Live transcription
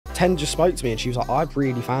Ten just spoke to me and she was like, I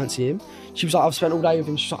really fancy him. She was like, I've spent all day with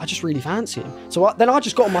him. She's like, I just really fancy him. So then I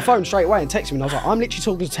just got on my phone straight away and texted him and I was like, I'm literally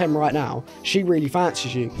talking to Ten right now. She really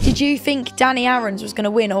fancies you. Did you think Danny Aarons was going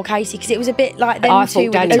to win or Kaci? Because it was a bit like them two. I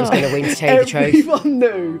thought Danny was going to win, to tell you the truth. Everyone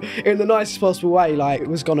knew in the nicest possible way, like, it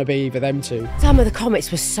was going to be either them two. Some of the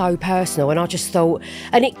comments were so personal and I just thought,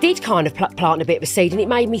 and it did kind of plant a bit of a seed and it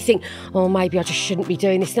made me think, oh, maybe I just shouldn't be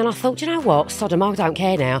doing this. And I thought, do you know what? Sodom, I don't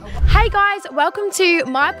care now. Hey guys, welcome to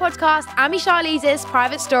my podcast, Amy Charlize's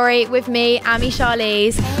Private Story with me, Amy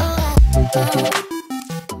Charlize.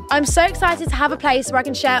 I'm so excited to have a place where I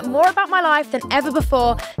can share more about my life than ever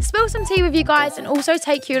before, spill some tea with you guys and also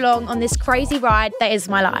take you along on this crazy ride that is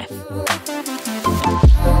my life.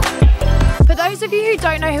 For those of you who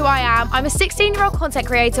don't know who I am, I'm a 16-year-old content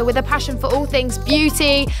creator with a passion for all things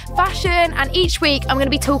beauty, fashion, and each week I'm going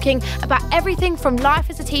to be talking about everything from life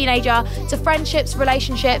as a teenager to friendships,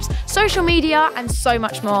 relationships, social media, and so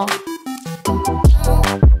much more.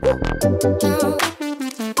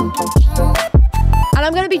 And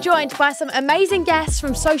I'm going to be joined by some amazing guests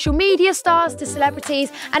from social media stars to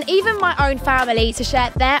celebrities and even my own family to share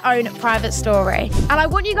their own private story. And I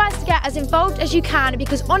want you guys to get as involved as you can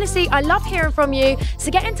because honestly, I love hearing from you. So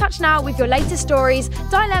get in touch now with your latest stories,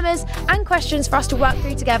 dilemmas and questions for us to work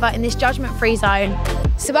through together in this judgment-free zone.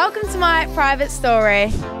 So welcome to my private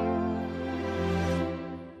story.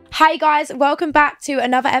 Hey guys, welcome back to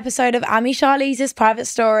another episode of Amy Charlize's Private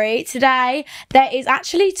Story. Today, there is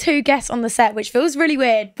actually two guests on the set, which feels really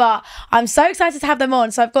weird, but I'm so excited to have them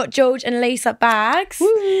on. So I've got George and Lisa Bags.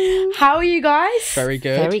 Woo. How are you guys? Very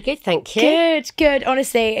good. Very good, thank you. Good.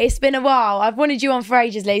 Honestly, it's been a while. I've wanted you on for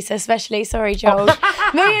ages, Lisa, especially. Sorry, George.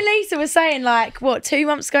 Me and Lisa were saying, like, what, 2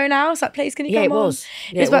 months ago now? It's like, please, can you come on? Yeah, it was.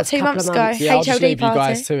 It was about 2 months ago. Yeah, I'll just HLD leave party. you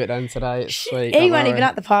guys to it then today. It's sweet. He weren't even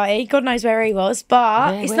at the party. God knows where he was.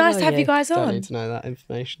 But Yeah, it's where nice were to have you guys Don't on. need to know that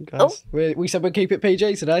information, guys. We said we'd keep it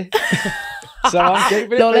PG today. So I'm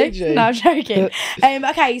keeping it Lolly? PG. No, I'm joking.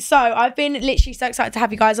 Okay, so I've been literally so excited to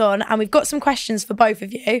have you guys on and we've got some questions for both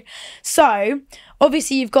of you. So,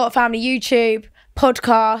 obviously you've got family YouTube,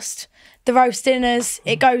 podcast, the roast dinners,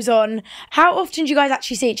 it goes on. How often do you guys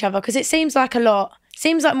actually see each other? Because it seems like a lot.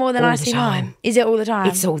 Seems like more than I see mine. Is it all the time?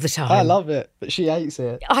 It's all the time. I love it, but she hates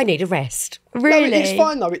it. I need a rest. Really? No, it's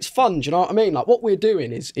fine though. It's fun. Do you know what I mean? Like what we're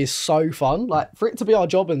doing is so fun. Like for it to be our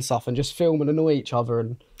job and stuff, and just film and annoy each other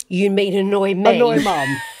and You mean annoy me? annoy mum.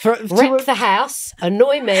 Wreck the house,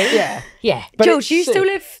 annoy me. Yeah. Yeah. But George, it's do you sick. still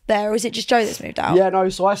live there or is it just Joe that's moved out? Yeah, no.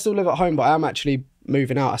 So I still live at home, but I am actually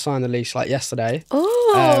moving out. I signed the lease like yesterday.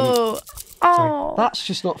 Oh. Oh. That's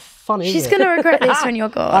just not funny. She's is it? going to regret this when you're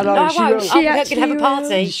gone. I know. No, I she won't. will. I'm She going actually to have a will.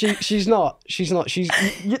 party. She's not.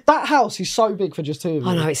 That house is so big for just two of you.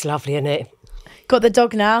 I know, it's lovely, isn't it? Got the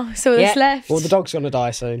dog now, so that's Yeah. left. Well, the dog's gonna die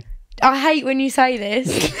soon. I hate when you say this.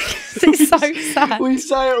 It's so sad. We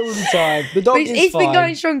say it all the time. The dog is It's fine. been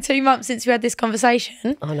going strong 2 months since we had this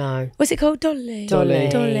conversation. I know. What's it called? Dolly. Dolly.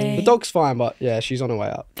 Dolly. The dog's fine, but yeah, she's on her way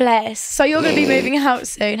up. Bless. So you're going to be moving out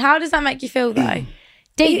soon. How does that make you feel though?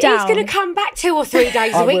 Deep He's down. going to come back 2 or 3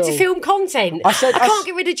 days I a week to will. film content. I said- I can't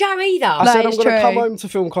get rid of Joe either. I That said I'm is gonna come true. home to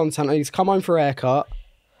film content. I need to come home for a haircut.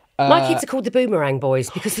 My kids are called the Boomerang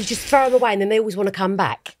Boys because they just throw them away and then they always want to come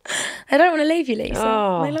back. They don't want to leave you, Lisa.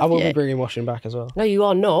 Oh. They love I will you. be bringing washing back as well. No, you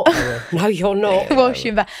are not. No, you're not.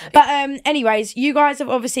 Washing back. But anyways, you guys have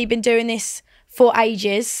obviously been doing this for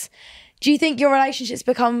ages. Do you think your relationship's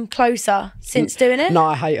become closer since doing it? No,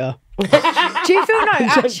 I hate her. Do you feel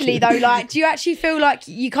actually though, like, do you actually feel like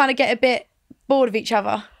you kind of get a bit bored of each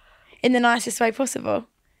other in the nicest way possible?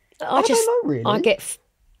 I just, don't know, really. I get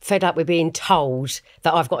fed up with being told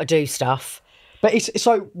that I've got to do stuff. But it's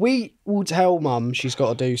so we will tell mum she's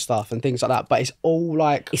got to do stuff and things like that. But it's all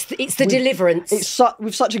like It's the deliverance. It's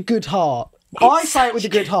with such a good heart. I say it with a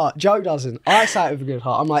good heart. Joe doesn't. I say it with a good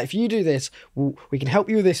heart. I'm like, if you do this, we can help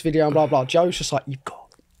you with this video and blah blah. Joe's just like, you've got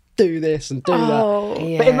to do this and do that.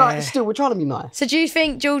 Yeah. But in like, still, we're trying to be nice. So do you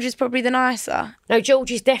think George is probably the nicer? No,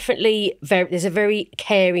 George is definitely there's a very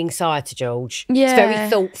caring side to George. Yeah. It's very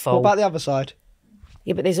thoughtful. What about the other side?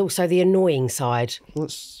 Yeah, but there's also the annoying side. Well,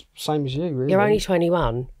 it's same as you, really. You're only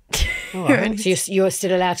 21. So you're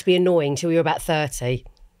still allowed to be annoying till you're about 30.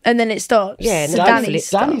 And then it stops. Yeah, and so then Danny's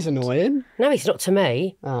Danny's stopped. annoying. No, it's not to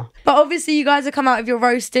me. Oh. But obviously you guys have come out of your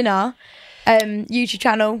roast dinner YouTube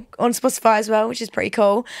channel on Spotify as well, which is pretty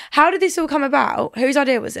cool. How did this all come about? Whose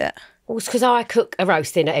idea was it? Well, it's because I cook a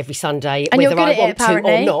roast dinner every Sunday, And whether you're good I at it, want to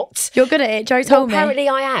apparently. or not. You're good at it. Joe Well, told me. apparently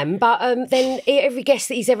I am, but then every guest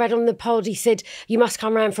that he's ever had on the pod, he said, you must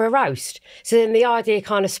come round for a roast. So then the idea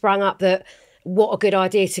kind of sprung up that what a good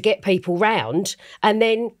idea to get people round and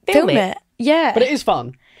then film it. Yeah. But it is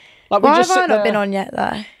fun. Like, we Why just have I sit not there- been on yet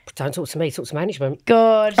though? Don't talk to me, talk to management.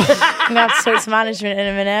 God, I'm going to have to talk to management in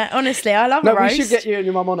a minute. Honestly, I love a No, roast. we should get you and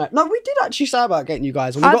your mum on it. No, we did actually say about getting you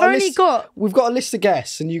guys. And we've got a list of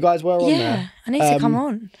guests, and you guys were on there. Yeah, I need to come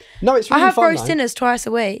on. No, it's really I have fun, roast though. dinners twice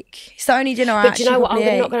a week. It's the only dinner I But actually do you know what? probably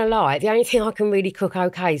I'm not eat. going to lie. The only thing I can really cook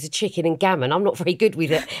okay is a chicken and gammon. I'm not very good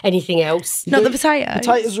with anything else. Not the potatoes.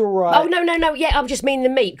 Potatoes are all right. Oh, no. Yeah, I'm just meaning the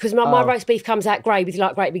meat because my roast beef comes out grey with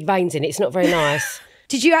like great big veins in it. It's not very nice.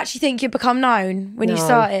 Did you actually think you'd become known when you No.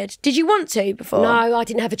 started? Did you want to before? No, I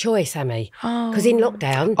didn't have a choice, Amy. Because in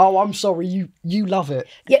lockdown... Oh, I'm sorry. You love it.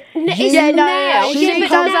 Yeah, Yeah, no, now. she Yeah, but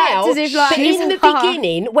does now. act as if, like, but in it's the hard.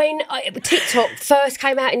 beginning, when TikTok first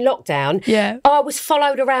came out in lockdown, Yeah. I was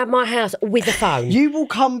followed around my house with a phone. You will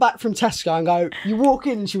come back from Tesco and go, you walk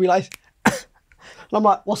in and she'll be like... And I'm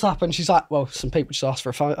like, what's happened? She's like, well, some people just asked for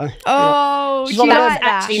a photo. Oh, She's she one of them. like that.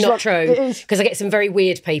 Actually She's not like, true. it is. Because I get some very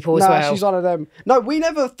weird people as No, well. she's one of them. No, we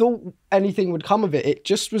never thought anything would come of it. It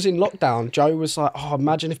just was in lockdown. Joe was like, oh,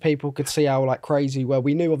 imagine if people could see how like crazy. Well,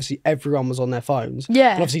 we knew obviously everyone was on their phones.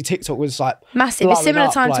 Yeah. And obviously TikTok was like Massive. It's blowing similar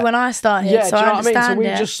up, time like- to when I started, Yeah, so do you know I what I mean? So understand we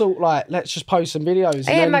it. just thought like, let's just post some videos. And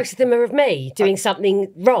Yeah, then, most of them are of me doing something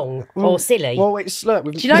wrong or silly. well, it's look.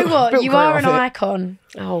 Do you know what? You are an icon.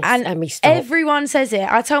 Oh, And Amy, stop. everyone says it.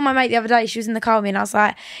 I told my mate the other day, she was in the car with me, and I was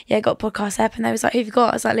like, yeah, got a podcast app. And they was like, who've you got?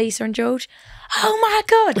 I was like, Lisa and George. Oh my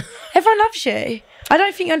God. Everyone loves you. I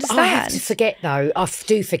don't think you understand. I have to forget though. I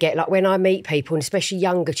do forget, like when I meet people, and especially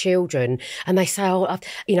younger children, and they say, "Oh,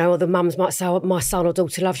 or the mums might say, oh, my son or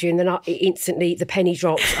daughter loves you," and then instantly the penny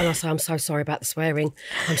drops, and I say, "I'm so sorry about the swearing.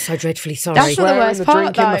 I'm so dreadfully sorry." That's not the Swearing, worst the part,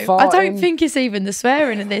 drinking, the though. I don't farting. think it's even the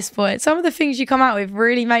swearing at this point. Some of the things you come out with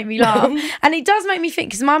really make me laugh. And it does make me think,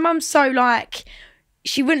 because my mum's so like,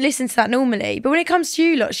 she wouldn't listen to that normally. But when it comes to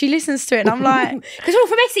you lot, she listens to it. And I'm like, Because we're all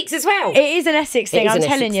from Essex as well. it is an Essex thing, is I'm an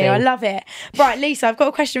telling Essex you. I thing. love it. Right, Lisa, I've got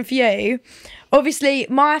a question for you. Obviously,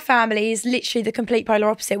 my family is literally the complete polar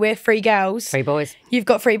opposite. We're 3 girls. 3 boys. You've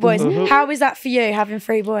got 3 boys. How is that for you, having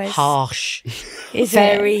 3 boys? Harsh. Is it?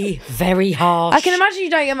 Very, very harsh. I can imagine you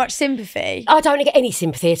don't get much sympathy. I don't get any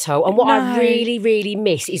sympathy at all. And what I No. really, really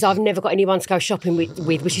miss is I've never got anyone to go shopping with,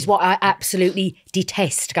 which is what I absolutely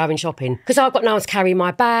detest going shopping. Because I've got no one to carry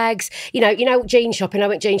my bags. You know, jean shopping. I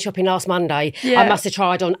went jean shopping last Monday. Yeah. I must have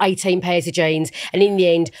tried on 18 pairs of jeans. And in the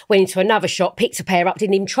end, went into another shop, picked a pair up,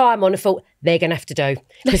 didn't even try them on, and thought, they're going to have to do.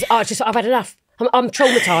 Because I've had enough. I'm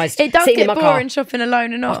traumatised. It does sitting in get my car. boring shopping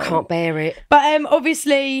alone and all. I can't bear it. But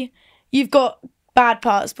obviously, you've got bad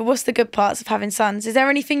parts, but what's the good parts of having sons? Is there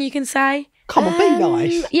anything you can say? Come on, be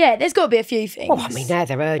nice. Yeah, there's got to be a few things. Well, I mean, now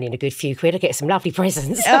they're earning a good few quid. I get some lovely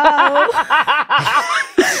presents.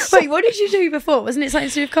 Wait, what did you do before? Wasn't it something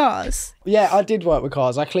to do with cars? Yeah, I did work with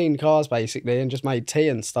cars. I cleaned cars basically and just made tea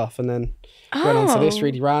and stuff, and then went on to this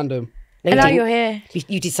really random. And now you're here.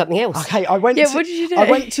 You did something else. Okay, I went. Yeah, to, what did you do? I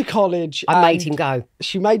went to college. I made and him go.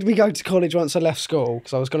 She made me go to college once I left school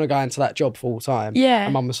because I was going to go into that job full time. Yeah.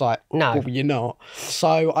 And Mum was like, No. well, you're not.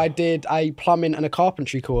 So I did a plumbing and a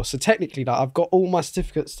carpentry course. So technically, like, I've got all my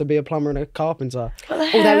certificates to be a plumber and a carpenter.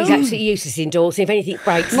 Although he's absolutely useless indoors. If anything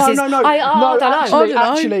breaks, he No, says, no, no, I don't know.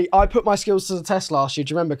 Actually, I put my skills to the test last year.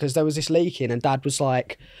 Do you remember? Because there was this leaking, and Dad was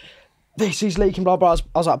like, "This is leaking, blah blah."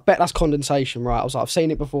 I was like, "Bet that's condensation, right?" I was like, "I've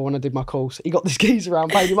seen it before when I did my course." He got this geezer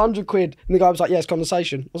around, paid him £100, and the guy was like, "Yeah, it's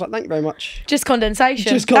condensation." I was like, "Thank you very much." Just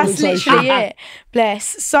condensation. Just condensation. That's literally it.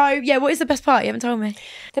 Bless. So, yeah, what is the best part? You haven't told me.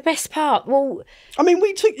 The best part, well, I mean,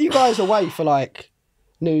 we took you guys away for like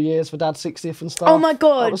New Year's for Dad's 60th and stuff. Oh my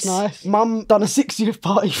God. That was nice. Mum done a 60th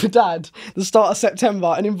party for Dad the start of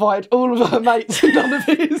September and invited all of her mates and none of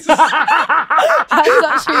his. That's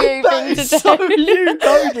actually you That thing to is do. so you,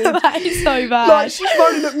 Cody. That is so bad. Like, she's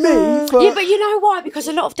moaning at me for... yeah, but you know why? Because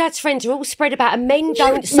a lot of Dad's friends are all spread about, and men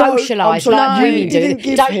don't No, socialise I'm sorry, like you women didn't do.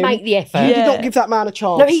 give Don't him- make the effort. You Yeah. did not give that man a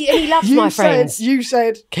chance. No, he loves my friends. You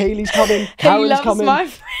said Keely's coming, he Karen's loves coming. my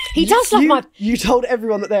friend. He does love my... You told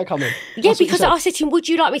everyone that they're coming. Yeah, That's what you because said. I said to him, would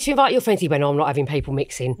you like me to invite your friends? He went, no, I'm not having people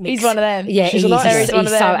mixing. He's one of them. Yeah, She's he's, a nice he's, guy. He's one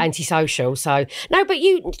of so them. antisocial. So no, but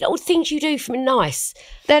you little things you do from nice.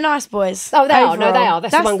 They're nice boys. Oh, they are. No, overall. they are.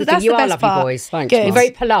 That's the one good thing. that's You the are best lovely part. boys. Thanks, Good. Mum. You're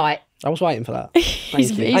very polite. I was waiting for that. Thank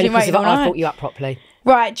He's you. been Only because waiting all I night. brought you up properly.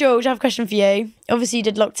 Right, George, I have a question for you. Obviously, you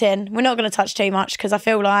did Locked In. We're not going to touch too much because I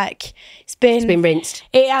feel like it's been rinsed.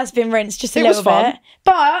 It has been rinsed just a It was little fun. bit.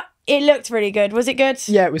 But it looked really good. Was it good?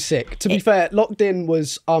 Yeah, it was sick. To be fair, Locked In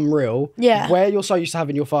was unreal. Yeah. Where you're so used to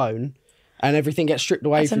having your phone and everything gets stripped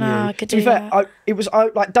away from dunno, you. I could to be do fair, that. it was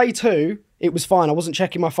like day 2, it was fine. I wasn't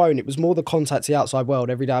checking my phone. It was more the contact to the outside world.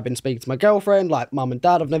 Every day I've been speaking to my girlfriend, like mum and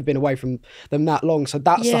dad. I've never been away from them that long. So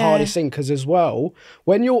that's the Yeah. hardest thing because as well,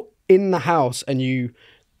 when you're in the house and you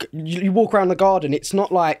you walk around the garden. It's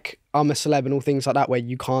not like I'm a celeb and all things like that where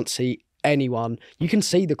you can't see anyone. You can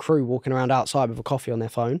see the crew walking around outside with a coffee on their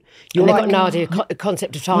phone. You're like, got no idea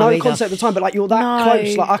concept of time. No either. concept of time, but like you're that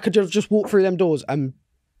close. Like I could have just walked through them doors and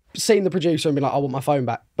seen the producer and be like, I want my phone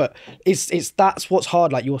back. But it's that's what's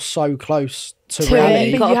hard. Like you're so close to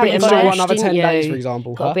reality. You got a bit still emotional, another 10 days, for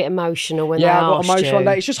example. Got a bit emotional when I they got asked emotional one you.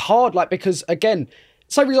 day. It's just hard, like because again,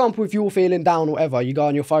 say for example, if you're feeling down or whatever, you go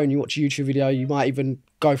on your phone, you watch a YouTube video, you might even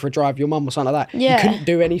go for a drive with your mum or something like that. Yeah. You couldn't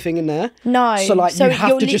do anything in there. No. So like you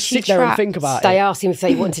have to just sit there and think about it. They asked him if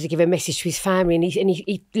they wanted to give a message to his family, and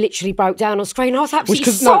he literally broke down on screen. I was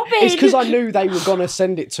absolutely sobbing. It's because I knew they were gonna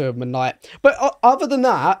send it to him, and like, but other than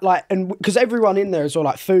that, like, and because everyone in there as well,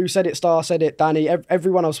 like Fu said it, Star said it, Danny,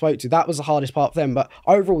 everyone I spoke to, that was the hardest part for them. But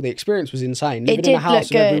overall, the experience was insane. Living in a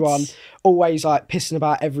house with everyone, always like pissing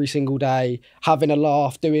about every single day, having a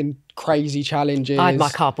laugh, doing crazy challenges. I had my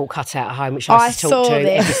cardboard cut out at home, which I used to talk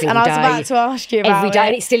to every single and I was day. about to ask you about every day,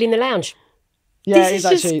 and it's still in the lounge. Yeah, this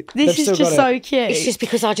is just so cute. It's just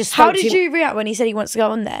because I just. How did you react when he said he wants to go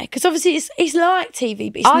on there? Because obviously it's like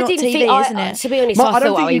TV, but it's not TV, isn't it? To be honest,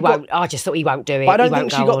 I just thought he won't do it. But I don't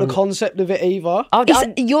think she got the concept of it either.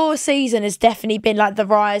 Your season has definitely been like the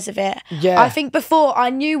rise of it. Yeah. I think before I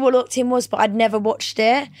knew what Locked In was, but I'd never watched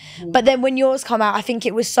it. But then when yours come out, I think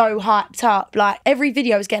it was so hyped up. Like every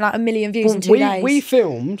video was getting like 1 million views in 2 days. We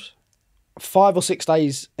filmed 5 or 6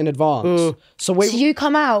 days in advance. So you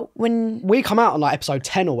come out when we come out on like episode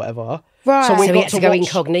 10 or whatever. Right. So we had to go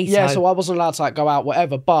incognito. Yeah, so I wasn't allowed to like go out,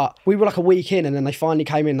 whatever. But we were like a week in, and then they finally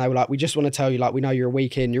came in. They were like, "We just want to tell you, like, we know you're a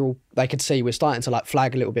week in. You're all." They could see we're starting to like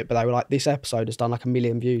flag a little bit, but they were like, "This episode has done like 1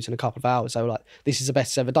 million views in a couple of hours." They were like, "This is the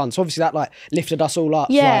best it's ever done." So obviously that like lifted us all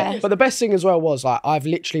up. Yeah. Like, but the best thing as well was like I've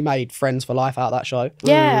literally made friends for life out of that show.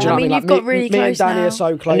 Yeah. Do you know I what mean, Like, you've got really me close and Danny now. are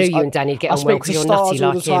so close. I knew you and Danny'd get on well because you're Stars nutty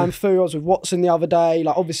all the like time. him. Fu, I was with Watson the other day.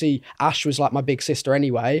 Like obviously Ash was like my big sister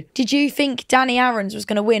anyway. Did you think Danny Aarons was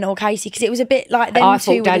going to win or Kaci? Because it was a bit like them I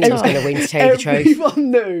two. thought Danny was going to win, to tell you the truth.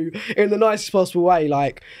 Everyone knew in the nicest possible way,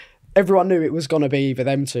 like everyone knew it was going to be either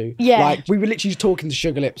them two. Yeah. Like we were literally talking to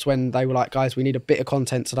Sugar Lips when they were like, guys, we need a bit of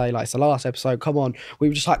content today. Like it's the last episode, come on. We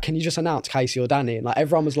were just like, can you just announce Kaci or Danny? And like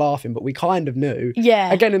everyone was laughing, but we kind of knew.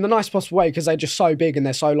 Yeah. Again, in the nicest possible way, because they're just so big and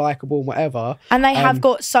they're so likeable and whatever. And they have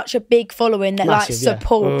got such a big following that massive,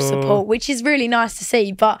 like support, which is really nice to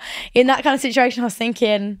see. But in that kind of situation, I was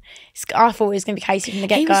thinking, I thought it was going to be Kaci from the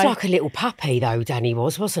get-go. He was like a little puppy though, Danny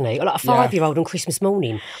wasn't he? Like a 5-year-old on Christmas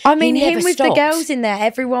morning. I mean, He him never with stopped. the girls in there,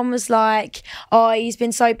 everyone was like, oh, he's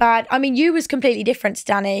been so bad. I mean, you was completely different to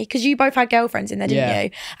Danny because you both had girlfriends in there, didn't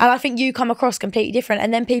you? And I think you come across completely different.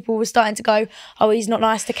 And then people were starting to go, oh, he's not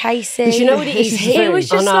nice to Kaci. Do you know what it is? It was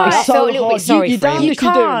just like, I felt a little bit sorry you for him. damned if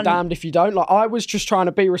you do, damned if you don't. Like I was just trying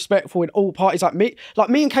to be respectful in all parties. Like me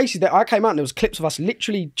and Kaci, that I came out and there was clips of us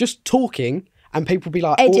literally just talking. And people would be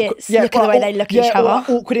like, edits, look at the way they look at each other. Like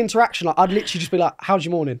awkward interaction. Like I'd literally just be like, how's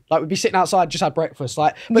your morning? Like we'd be sitting outside, just had breakfast.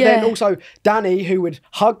 Like, but then also Danny, who would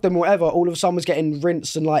hug them or whatever, all of a sudden was getting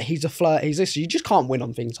rinsed and like he's a flirt, he's this. You just can't win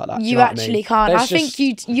on things like that. You actually can't. I think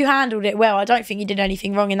you handled it well. I don't think you did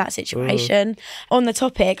anything wrong in that situation. On the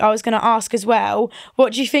topic, I was going to ask as well,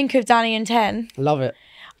 what do you think of Danny and Ten? Love it.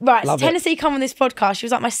 Right, so Tennessee come on this podcast. She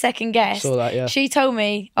was like my second guest. Saw that, yeah. She told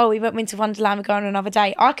me, oh, we went Winter Wonderland, we're going on another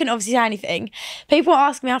day. I couldn't obviously say anything. People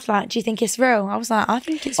asked me after, like, do you think it's real? I was like, I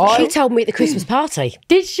think it's real. She told me at the Christmas party.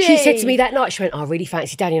 Did she? She said to me that night, she went, I really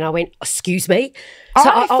fancy Danny. And I went, excuse me? So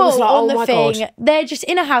I was like, oh on my the thing, God. they're just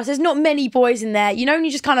in a house. There's not many boys in there. You know, and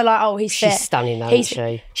you're just kind of like, oh, he's fit. She's stunning though, isn't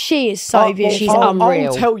she? She is so beautiful. She's unreal.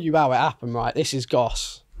 I'll tell you how it happened, right? This is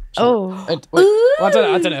goss. Oh. I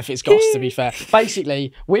don't know if it's goss, to be fair.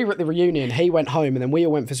 Basically, we were at the reunion. He went home, and then we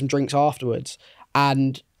all went for some drinks afterwards.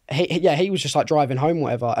 And he was just like driving home,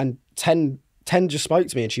 whatever. And Ten just spoke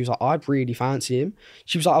to me, and she was like, "I really fancy him."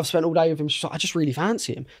 She was like, "I've spent all day with him." She's like, "I just really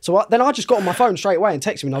fancy him." So then I just got on my phone straight away and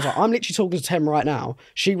texted him, and I was like, "I'm literally talking to Ten right now.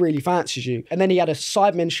 She really fancies you." And then he had a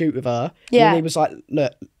Sidemen shoot with her. Yeah. And he was like,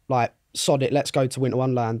 "Look, like." Sod it, let's go to Winter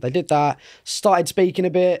Wonderland. They did that, started speaking a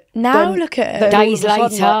bit. Now look at it. Days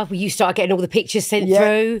later, you started getting all the pictures sent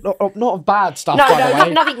through. Not of bad stuff, No, by the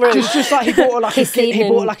way. nothing rude. Just like he bought like Kissing he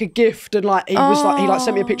bought like a gift, and like he was like he like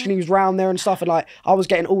sent me a picture and he was round there and stuff, and like I was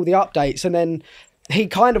getting all the updates, and then he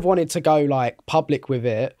kind of wanted to go like public with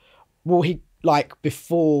it. Well, he like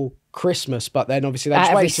before Christmas, but then obviously they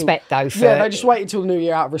just waited respect though. They just waited till the New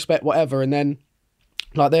Year out of respect, whatever, and then.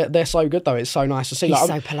 Like they're so good though. It's so nice to see. He's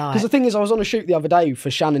like, so polite. Because the thing is, I was on a shoot the other day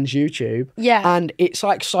for Shannon's YouTube. Yeah. And it's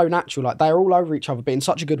like so natural. Like they're all over each other, but in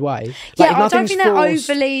such a good way. Yeah, Like, I don't think they're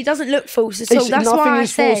overly. Doesn't look false at all. That's why I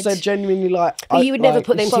said. They're genuinely like. But you would never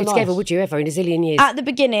put them so two together, nice. would you? Ever in a zillion years? At the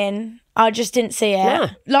beginning, I just didn't see it. No.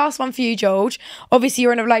 Last one for you, George. Obviously,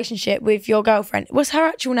 you're in a relationship with your girlfriend. What's her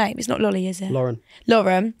actual name? It's not Lolly, is it? Lauren.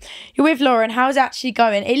 Lauren. You're with Lauren. How's it actually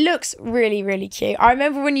going? It looks really, really cute. I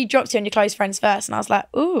remember when you dropped it on your close friends first, and I was like,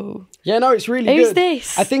 ooh. Yeah, no, it's really Who's good.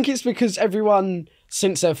 this? I think it's because everyone,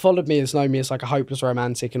 since they've followed me, has known me as like a hopeless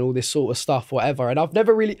romantic and all this sort of stuff, whatever. And I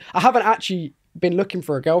haven't actually been looking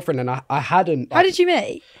for a girlfriend, and I hadn't. How did you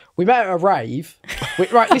meet? We met at a rave.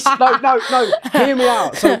 Right, listen, no, hear me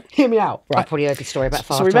out. So, hear me out. Right. I've probably heard this story about 5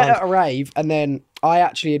 times. So we met at a rave, and then I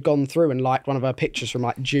actually had gone through and liked one of her pictures from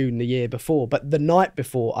like June the year before, but the night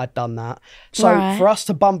before I'd done that. So Right. for us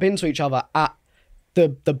to bump into each other at the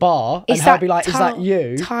bar and Is her that be like, is that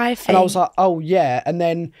you? Thai And thing? I was like, oh yeah. And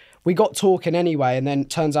then we got talking anyway, and then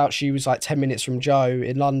turns out she was like 10 minutes from Joe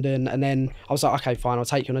in London, and then I was like, okay, fine, I'll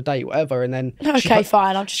take you on a date, whatever. And then Okay,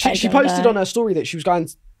 fine, I'll just take she you on a posted date. on her story that she was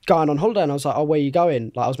going on holiday, and I was like, oh, where are you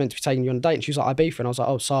going? Like, I was meant to be taking you on a date, and she was like, Ibiza, and I was like,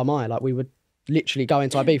 oh, so am I. Like, we were literally going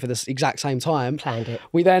to Ibiza this exact same time. Planned it.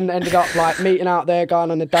 We then ended up like meeting out there,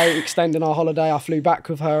 going on a date, extending our holiday. I flew back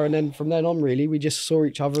with her, and then from then on, really, we just saw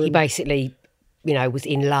each other. He And, basically, you know, was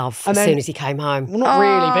in love And as then- soon as he came home. well, not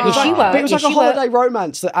really, but it was Yes, like, you were. but it was Yes, like a you were. holiday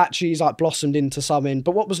romance that actually is like blossomed into something.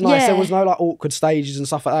 But what was nice, Yeah. there was no like awkward stages and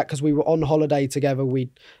stuff like that because we were on holiday together.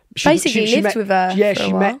 Basically lived met, with her Yeah, for a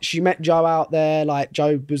while. she met Joe out there. Like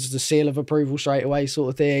Joe was the seal of approval straight away, sort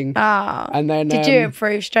of thing. And then Did you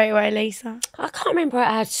approve straight away, Lisa? I can't remember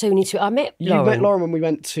how soon into it. I met you Lauren. met Lauren when we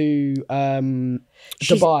went to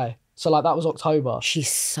Dubai. So like that was October. She's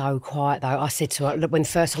so quiet though. I said to her, look, when the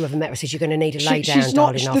first time I ever met her, I said, you're going to need a lay down, She's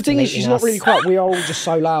not. darling, The after thing is, meeting she's not us." really quiet. We are all just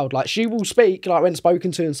so loud. Like she will speak, like when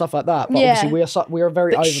spoken to and stuff like that. But Yeah. obviously, we are a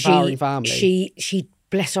very But overpowering family. She,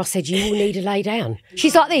 bless her, I said, you will need a lay down.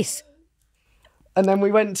 She's like this, and then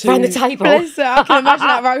we went to round the table. Bless her, I can imagine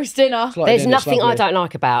that roast dinner. Like, There's then it's nothing I lovely. don't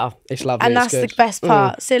like about her. It's lovely. And it's that's the good. best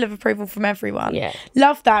part. Seal of approval from everyone. Yeah.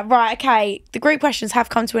 Love that. Right, okay. The group questions have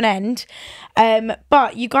come to an end.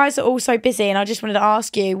 But you guys are all so busy, and I just wanted to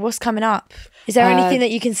ask you, what's coming up? Is there anything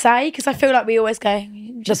that you can say? Because I feel like we always go,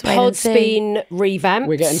 just The wait and pod's see. been revamped.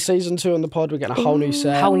 We're getting season 2 on the pod. We're getting a whole new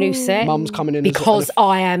set. whole new set. Mum's coming in because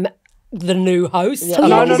I am the new host. Oh,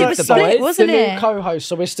 yeah, because it was the split, boys. wasn't the it? new co-host.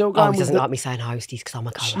 So we're still Oh, going. he with doesn't the- like me saying hosties because I'm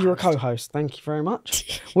a co-host. You're a co-host. Thank you very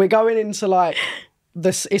much. We're going into like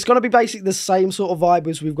this. It's going to be basically the same sort of vibe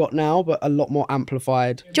as we've got now, but a lot more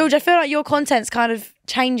amplified. George, I feel like your content's kind of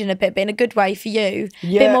changing a bit, but in a good way for you.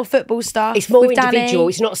 Yeah. Bit more football stuff. It's more with individual. Danny.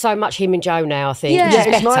 It's not so much him and Joe now, I think. Yeah. Which is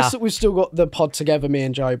Yeah, it's better. nice that we've still got the pod together, me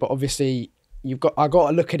and Joe. But obviously, I got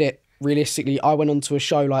to look at it realistically. I went onto a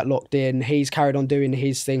show like Locked In. He's carried on doing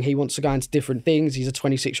his thing. He wants to go into different things. He's a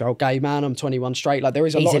 26-year-old gay man. I'm 21 straight. Like there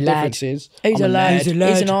is a He's lot a of lad. differences. He's I'm a lad. He's a lad.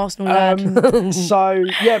 He's an Arsenal lad. So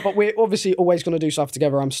yeah, but we're obviously always going to do stuff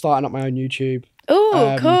together. I'm starting up my own YouTube.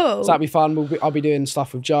 Oh, cool. So that'd be fun. I'll be doing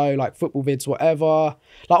stuff with Joe, like football vids, whatever.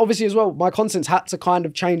 Like obviously as well, my content's had to kind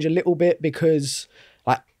of change a little bit because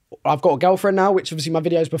like I've got a girlfriend now, which obviously my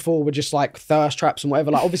videos before were just like thirst traps and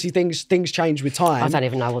whatever. Like obviously things change with time. I don't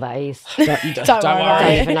even know what that is. Don't Don't worry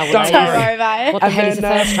I don't about even know it. what Don't that is. worry about it. What the And hell is a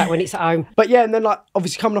then, first track when it's at home? But yeah, and then like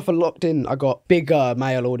obviously coming off of Locked In, I got bigger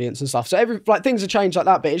male audience and stuff. So things have changed like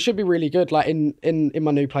that, but it should be really good. Like in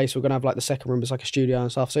my new place, we're gonna have like the second room as like a studio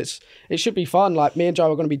and stuff. So it should be fun. Like me and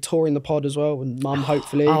Joe are gonna be touring the pod as well, and Mum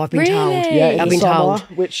hopefully. Oh, I've been Really? told. yeah, in I've the been summer,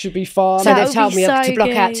 told. which should be fun. So That'll they've told be me so to block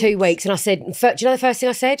out good. 2 weeks, and I said, do you know the first thing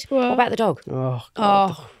I said? What about the dog? Oh,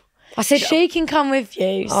 Oh, I said, she can come with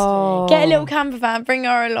you. Oh. Get a little camper van, bring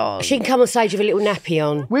her along. she can come on stage with a little nappy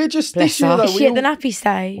on. we're just Bless this year her. though. Is she at the nappy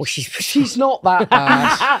stage? Well, she's She's not that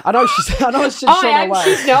bad. I know it's just I on am, her way.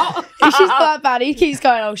 she's not. If she's that bad, he keeps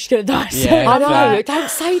going, oh, she's going to die soon. Yeah. I know, Fair. don't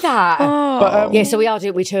say that. But Yeah, so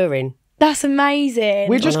we're touring. That's amazing.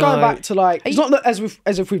 we're just I going know. back to like it's not that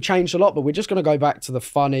as if we've changed a lot, but we're just going to go back to the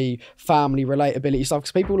funny family relatability stuff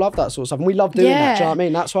because people love that sort of stuff and we love doing that. Do you know what I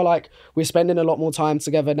mean? That's why like we're spending a lot more time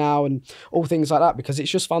together now and all things like that because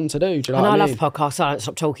it's just fun to do. Do you know And what I I love mean? podcasts, so I don't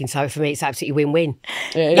stop talking. So for me, it's absolutely win-win.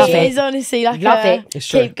 Yeah, it Love is. it. It is honestly like Love a it. It's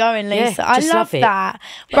true. keep going, Lisa. Yeah, I just love love it. that.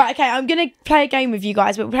 Right, okay, I'm going to play a game with you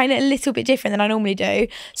guys, but we're playing it a little bit different than I normally do.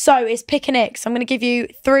 So it's pick an X. I'm going to give you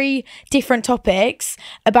 3 different topics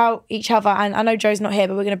about each other. And I know Joe's not here,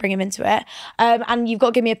 but we're going to bring him into it. And you've got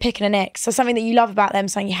to give me a pick and an X. So something that you love about them,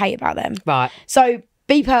 something you hate about them. Right. So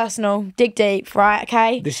be personal, dig deep, right,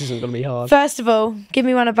 okay? This isn't going to be hard. First of all, give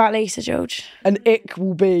me one about Lisa, George. An ick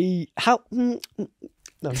will be how.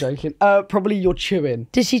 No, I'm joking. Probably you're chewing.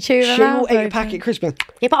 Did she chew her She mouth will eat a open? packet crisp. But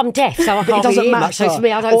Yeah, but I'm deaf, so I it can't doesn't really hear matter. much. So for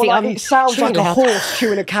me, I don't Or think like, I'm it sounds like a chewing loud. horse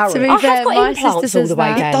chewing a carrot. To be I have fair, got my implants sister all the says way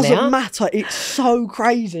that. down It doesn't there. matter. It's so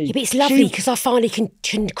crazy. Yeah, but it's lovely because I finally can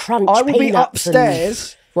crunch I will be peanuts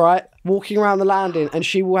upstairs, right? walking around the landing, and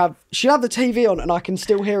she'll have the TV on, and I can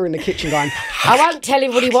still hear her in the kitchen going. I won't tell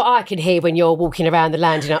everybody what I can hear when you're walking around the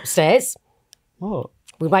landing upstairs. What?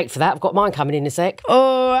 We wait for that. I've got mine coming in a sec.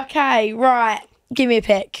 Oh, okay, right. Give me a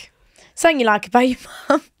pick. Something you like about your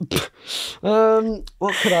mum.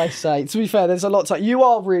 What could I say? To be fair, there's a lot to. You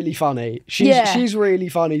are really funny. She's really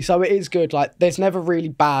funny, so it is good. Like, there's never really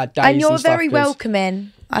bad days. And you're stuff, very 'cause-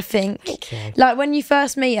 welcoming, I think. Thank you. Like, when you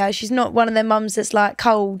first meet her, she's not one of them mums that's like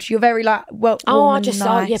cold. You're very like, well, Oh,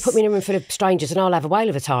 nice. yeah, put me in a room full of strangers and I'll have a whale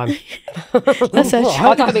of a time. That's her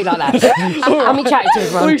I don't mean like that. I mean chatting to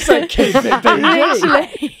everyone. We say keep it PG. Literally.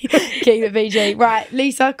 Keep it PG. Right,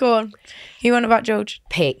 Lisa, go on. You want about George?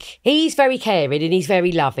 Pick. He's very caring and he's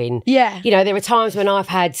very loving. Yeah. You know, there are times when I've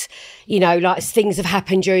had, you know, like things have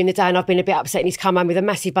happened during the day and I've been a bit upset and he's come home with a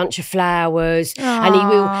massive bunch of flowers.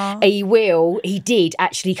 Aww. And he did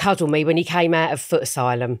actually cuddle me when he came out of Foot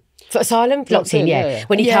Asylum. Foot Asylum? Locked in, yeah.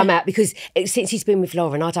 When he came out, because since he's been with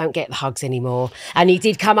Lauren, I don't get the hugs anymore. And he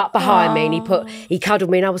did come up behind me and he cuddled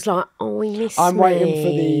me and I was like, oh, he missed me. I'm waiting for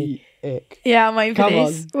the ick. Yeah, I'm waiting for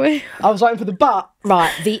this. I was waiting for the butt.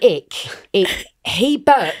 Right, the ick. He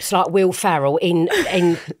burps like Will Ferrell in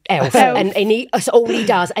Elf. And that's all he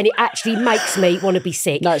does. And it actually makes me want to be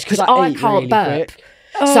sick. No, it's because I eat can't really burp. quick.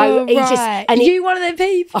 Oh, He right. just Are you one of them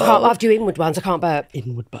people? I do inward ones. I can't burp.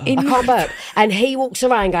 Inward burp. I can't burp. And he walks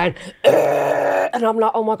around going, and I'm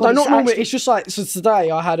like, oh my God. No, not normal. actually- It's just like, so today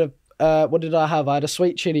I had what did I have? I had a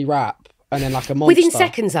sweet chili wrap and then like a monster. Within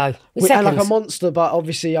seconds, though. And like a monster, but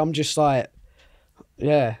obviously I'm just like,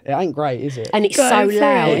 yeah, it ain't great, is it? And it's Go so for it.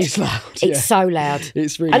 loud. It's loud. It's so loud.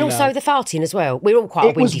 It's really And also loud. the farting as well. We're all quite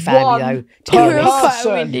It a windy was family, one though. to be per We're all honest. quite a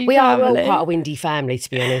person. windy We are all family. quite a windy family, to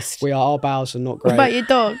be honest. We are. Our bowels are not What great. about your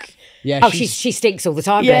dog? Yeah, Oh, she stinks all the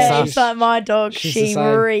time, bless Yeah, her. it's like my dog. she's She the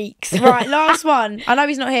same. reeks. Right, last one. I know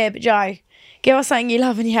he's not here, but Joe, give us something you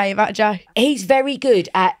love and you hate about Joe. He's very good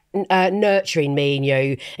at nurturing me and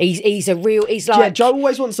you. He's like... yeah, Joe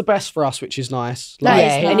always wants the best for us, which is nice. That Like,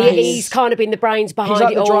 is and nice. he's kind of been the brains behind he's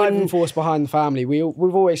like it the all. driving force behind the family. We've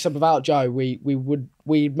always said without Joe, we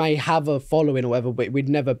may have a following or whatever, but we'd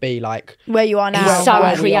never be like Where you are now. He's so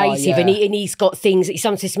where we are, creative, yeah. and he's got things that he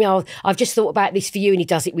sometimes says to me, oh, I've just thought about this for you, and he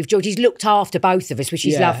does it with George. He's looked after both of us, which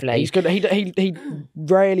is lovely. He's good. He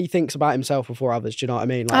rarely thinks about himself before others. Do you know what I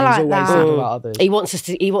mean? I he's like always that. thinking about others. He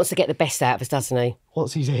wants to get the best out of us, doesn't he?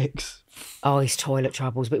 What's his icks? Oh, his toilet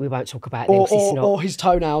troubles, but we won't talk about them. 'cause it's not... Or his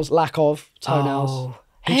toenails, lack of toenails. Oh.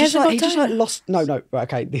 He He just hasn't like, got he just like lost. No, right,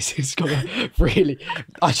 okay. This is gonna really.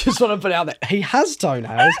 I just want to put it out there. He has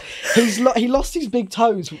toenails. He lost his big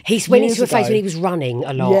toes. He went years into a phase ago. when he was running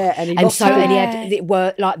a lot. Yeah, and he lost so them. and he had it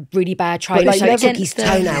were like really bad trainers, they so he never- took his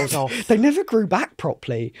toenails off. They never grew back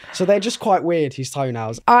properly, so they're just quite weird. His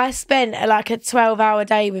toenails. I spent like a 12-hour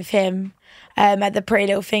day with him at the Pretty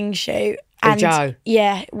Little Things shoot. And Joe?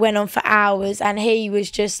 yeah, went on for hours, and he was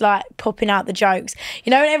just like popping out the jokes. You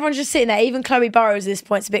know, and everyone's just sitting there. Even Chloe Burrows at this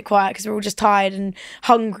point's a bit quiet because we're all just tired and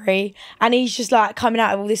hungry. And he's just like coming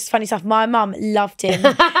out of all this funny stuff. My mum loved him.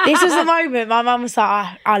 This was the moment my mum was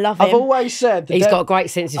like, I love him. I've always said He's got a great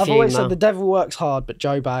sense of I've humour. always said the devil works hard, but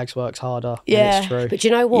Joe Bags works harder. Yeah. and it's true. But do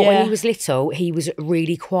you know what? Yeah. When he was little, he was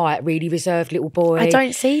really quiet, really reserved little boy. I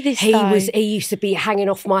don't see this, He though. He used to be hanging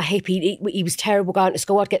off my hip. He was terrible going to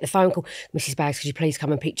school. I'd get the phone call, Mrs. Bags, could you please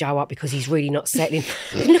come and pick Joe up because he's really not settling.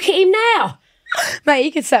 Look at him now, Mate,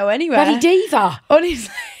 he could settle anywhere. bloody diva.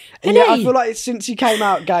 Honestly. yeah, I he? feel like since he came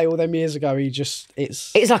out gay all them years ago, it's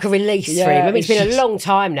It's like a release for Yeah, him. I mean, it's been it's a long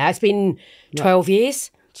time now. It's been 12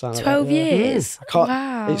 years. something like 12 that, yeah. years. I can't,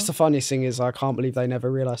 Wow. It's the funniest thing is I can't believe they never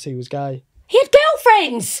realised he was gay. He had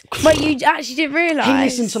girlfriends. Wait, you actually didn't realise? He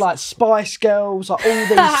listened to like Spice Girls, like all these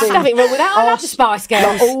There's things. nothing wrong with that. I love the Spice Girls.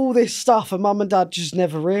 Like all this stuff, and Mum and Dad just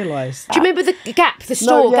never realised. Do you remember the Gap, the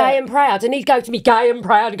store, yeah. Gay and Proud? And he'd go to me, Gay and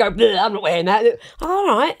Proud, and go, "Bleh, I'm not wearing that. All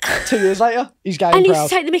right. 2 years later, he's gay And and he proud. used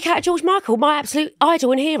to take the mick out of George Michael, my absolute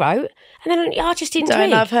idol and hero. And then I just didn't Don't twig.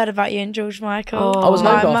 know, I've heard about you and George Michael. I was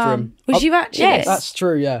My named after mum. him. Was you actually? Yes. That's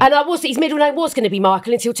true, yeah. And his middle name was going to be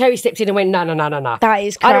Michael until Terry stepped in and went, no. That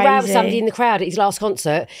is I had a row with crazy. somebody in the crowd at his last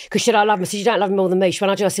concert because she said, I love him. I said, you don't love him more than me. She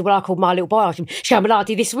went, I do. I said, well, I called my little boy after him. She went, well, I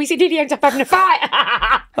did this. We said, did he end up having a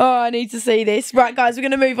fight? Oh, I need to see this. Right, guys, we're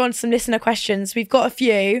going to move on to some listener questions. We've got a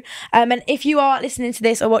few. And if you are listening to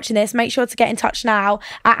this or watching this, make sure to get in touch now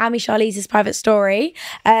at Amy Charlize's private story.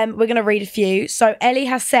 We're going to read a few. So Ellie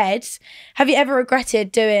has said, have you ever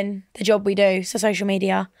regretted doing the job we do, so social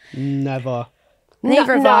media? Never.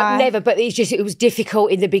 Neither have I. Never. But it was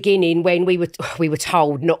difficult in the beginning when we were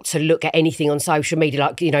told not to look at anything on social media,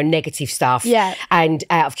 like negative stuff. Yeah. And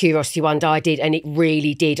out of curiosity, one day I did, and it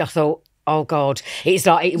really did. I thought, oh God, it's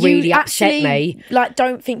like it really upset me. Like,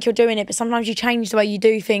 don't think you're doing it, but sometimes you change the way you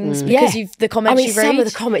do things because the comments you read. Some of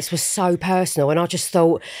the comments were so personal, and I just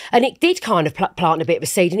thought, and it did kind of plant a bit of a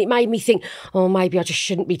seed, and it made me think, oh, maybe I just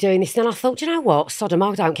shouldn't be doing this. And I thought, do you know what, Sodom,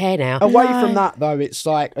 I don't care now. Away from that though, it's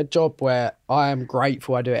like a job where I am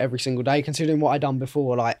grateful I do it every single day, considering what I done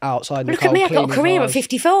before, like outside. Look at me, I've got a career at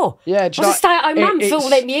 54. Yeah, I was a stay-at-home mum for all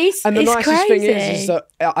them years. And the nicest thing crazy. is that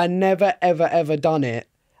I never, ever done it.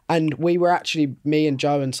 And we were actually, me and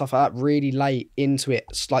Joe and stuff like that, really late into it,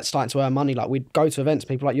 like starting to earn money. Like we'd go to events,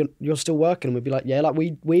 people like, you're still working, and we'd be like, yeah, like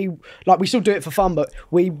we still do it for fun, but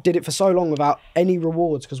we did it for so long without any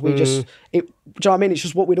rewards because we just, do you know what I mean? It's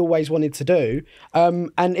just what we'd always wanted to do.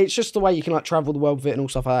 And it's just the way you can like travel the world with it and all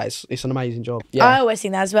stuff like that. It's an amazing job. Yeah. I always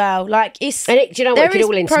think that as well. Like it's, and do you know what? It could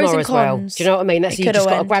all end pros tomorrow and as well. cons. Do you know what I mean? That's It you just could all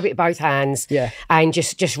got to end. grab it with both hands, Yeah. and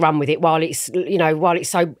just run with it while it's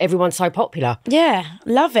so everyone's so popular. Yeah,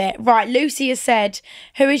 love it. Right, Lucy has said,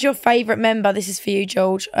 who is your favourite member? This is for you,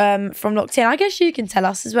 George, from Locked In. I guess you can tell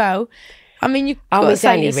us as well. I mean, you've got to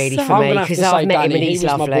say Danny really yourself. for I'm me, gonna have to because say I've met him Danny. and He he's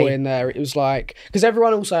was my lovely. boy in there. It was like, because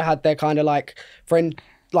everyone also had their kind of like friend,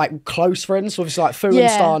 like close friends. So obviously like Fu and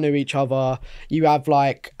Star knew each other. You have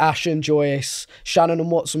like Ash and Joyce, Shannon and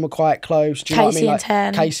Watson were quite close. Do you know what I Casey mean? and Like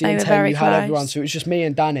Ten, Casey they and were Ten, very you had close. everyone. So it was just me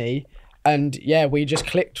and Danny. And yeah, we just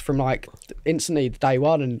clicked from like instantly day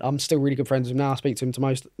one, and I'm still really good friends with him now. I speak to him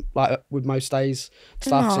with most days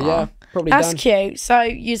stuff. So yeah, probably That's Dan. cute. So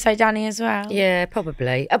you say Danny as well? Yeah,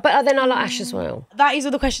 probably. But then I like Ash as well. That is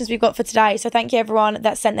all the questions we've got for today. So thank you everyone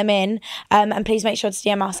that sent them in. And please make sure to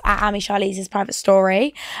DM us at Amy Charlize's private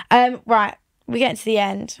story. Right, we're getting to the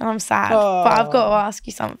end and I'm sad, but I've got to ask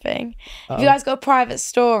you something. Have you guys got a private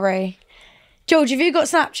story? George, have you got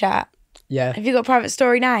Snapchat? Yeah. Have you got a private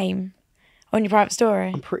story name on your private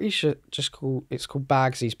story? I'm pretty sure it's called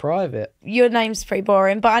Bagsy's Private. Your name's pretty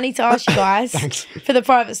boring, but I need to ask you guys Thanks. for the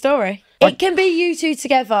private story. It can be you two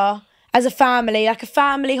together as a family, like a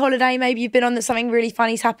family holiday. Maybe you've been on that something really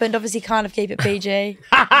funny's happened. Obviously, kind of keep it PG.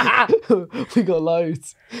 We got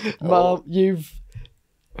loads. Mum,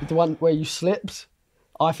 the one where you slipped.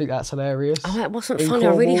 I think that's hilarious. Oh, that wasn't In funny. I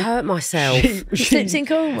really Cornwall. hurt myself. Slipped in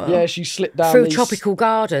Cornwall? Yeah, she slipped down Through these- tropical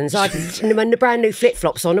gardens. I had brand new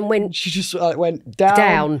flip-flops on and went She just like went down.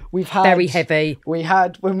 down. We've had very heavy. We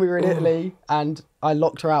had when we were in Italy, and I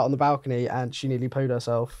locked her out on the balcony, and she nearly pooed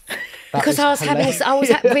herself. That Because I was hilarious.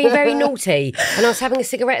 being very naughty, and I was having a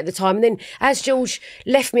cigarette at the time. And then, as George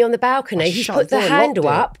left me on the balcony, he shut put the the door and handle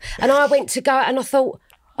locked up, and I went to go, and I thought,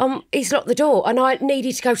 he's locked the door, and I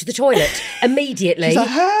needed to go to the toilet immediately. She's like,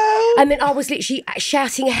 "Help!" And then I was literally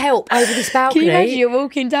shouting help over this Can balcony. you imagine you're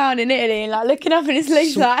walking down in Italy and like looking up and his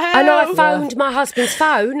legs like, And I help. phoned my husband's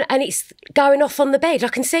phone, and it's going off on the bed. I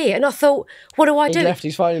can see it, and I thought, what do I do? left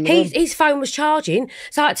his phone in the room. His phone was charging,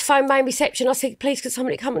 so I had to phone main reception. I said, please, can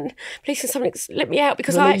somebody come and let me out,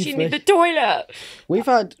 because I Relieve actually me. need the toilet. We've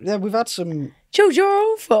had some George, you're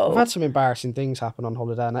awful. I've had some embarrassing things happen on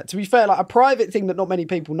holiday, and that, to be fair, like a private thing that not many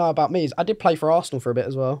people know about me is I did play for Arsenal for a bit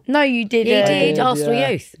as well. No, you didn't. You did. Arsenal yeah,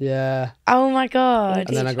 youth. Yeah. Oh my God.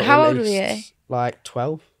 And then I got How old were you? released, Like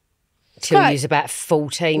 12. Till Right. he was about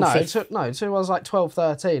 14, No, 15. I was like 12,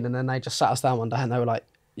 13, and then they just sat us down one day and they were like,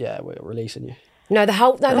 "Yeah, we're releasing you." No, the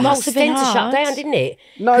whole must have been centre shut hard. down, didn't it?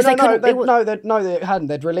 No, 'Cause they couldn't- they hadn't.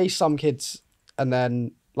 They'd released some kids and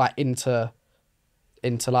then like into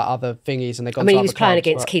like other thingies, and they got. I mean, to he was other playing clubs,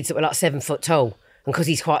 against but- kids that were like 7 foot tall, and because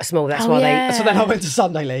he's quite small, that's Oh, why yeah. So then I went to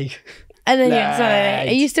Sunday League. And then you went to Sunday League.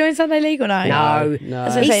 Are you still in Sunday League or no? No. No. I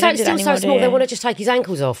was gonna He's say, don't do that still so anymore, small, do they you? want to just take his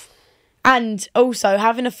ankles off. And also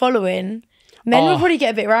having a following, men will Oh. probably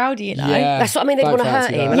get a bit rowdy, you know. Yeah. That's what I mean, they'd Don't want to hurt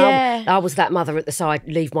fancy him. that. And Yeah. I was that mother at the side,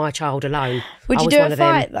 leave my child alone. Would I you was do one a of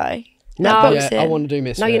them. fight though? No. Like Yeah, boxing? I want to do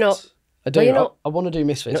Misfits. No, you're not. I do. No, you're not. I want to do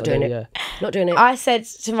Misfits. Not doing I it. do, yeah. Not doing it. I said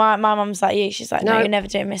to my mum's like you, she's like, no, No. you're never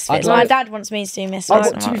doing Misfits. I'd My like- dad wants me to do Misfits. I,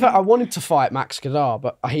 I'm to be like, fair, I wanted to fight Max Kadar,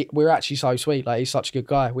 but we're actually so sweet. Like, he's such a good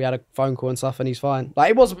guy. We had a phone call and stuff, and he's fine.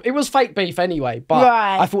 Like, it was fake beef anyway, but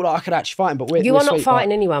Right. I thought like, I could actually fight him. But we're You are not sweet, but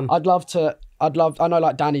fighting anyone. I know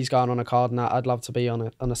like Danny's going on a card, and that I'd love to be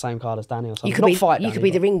on the same card as Danny or something. You could Not be, fight you Danny, could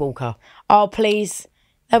be the but- ring walker. oh please.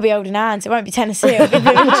 They'll be holding hands. It won't be Tennessee. It'll be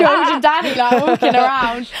George and Danny like walking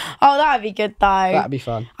around. Oh, that'd be good though. That'd be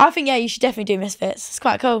fun. I think, yeah, you should definitely do Misfits. It's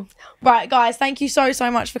quite cool. Right, guys, thank you so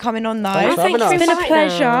much for coming on, though. Thanks for having us. It's been a Right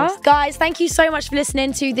pleasure. now. Guys, thank you so much for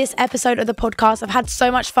listening to this episode of the podcast. I've had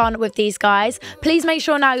so much fun with these guys. Please make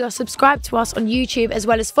sure now you're subscribed to us on YouTube, as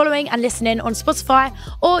well as following and listening on Spotify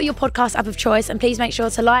or your podcast app of choice. And please make sure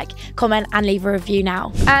to like, comment, and leave a review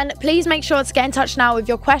now. And please make sure to get in touch now with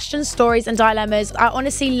your questions, stories, and dilemmas. I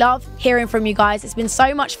honestly honestly love hearing from you guys. It's been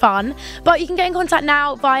so much fun. But you can get in contact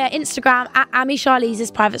now via Instagram at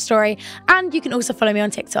Charlize's private story, and you can also follow me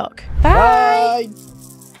on TikTok. Bye. Bye.